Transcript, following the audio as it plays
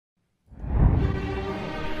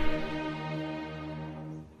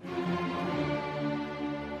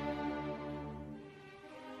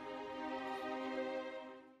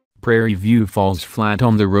Prairie View falls flat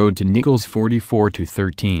on the road to Nicholls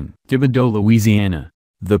 44-13. Thibodaux, Louisiana.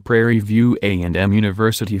 The Prairie View A&M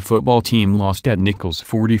University football team lost at Nicholls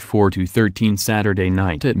 44-13 Saturday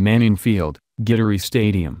night at Manning Field, Guidry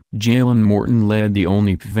Stadium. Jalen Morton led the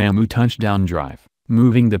only PVAMU touchdown drive,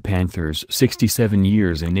 moving the Panthers 67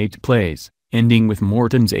 yards in 8 plays, ending with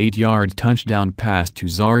Morton's 8-yard touchdown pass to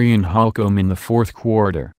Zarrian Holcombe in the fourth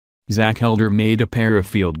quarter. Zach Elder made a pair of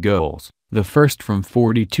field goals, the first from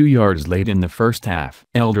 42 yards late in the first half.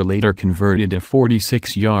 Elder later converted a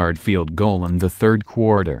 46-yard field goal in the third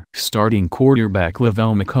quarter. Starting quarterback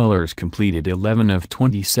Lavelle McCullers completed 11 of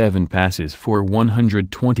 27 passes for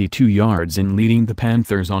 122 yards in leading the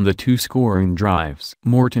Panthers on the 2 scoring drives.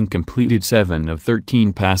 Morton completed 7 of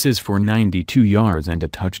 13 passes for 92 yards and a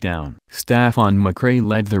touchdown. Stephon McCray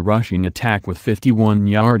led the rushing attack with 51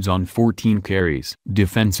 yards on 14 carries.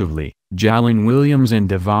 Defensively, Jalen Williams and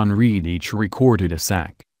Devon Reed each recorded a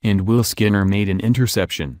sack, and Will Skinner made an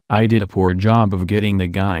interception. "I did a poor job of getting the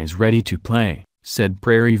guys ready to play," said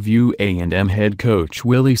Prairie View A&M head coach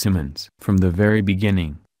Willie Simmons. "From the very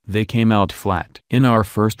beginning, they came out flat. In our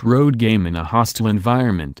first road game in a hostile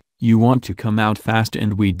environment, you want to come out fast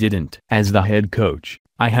and we didn't. As the head coach,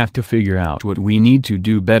 I have to figure out what we need to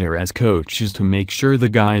do better as coaches to make sure the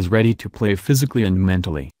guys ready to play physically and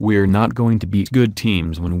mentally. We're not going to beat good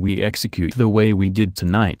teams when we execute the way we did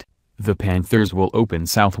tonight." The Panthers will open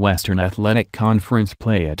Southwestern Athletic Conference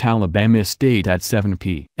play at Alabama State at 7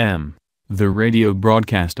 p.m. The radio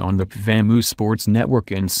broadcast on the PVAMU Sports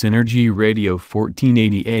Network and Synergy Radio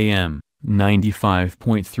 1480 AM,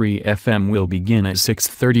 95.3 FM will begin at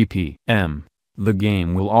 6:30 p.m. The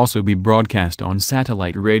game will also be broadcast on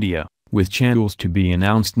satellite radio, with channels to be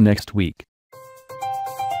announced next week.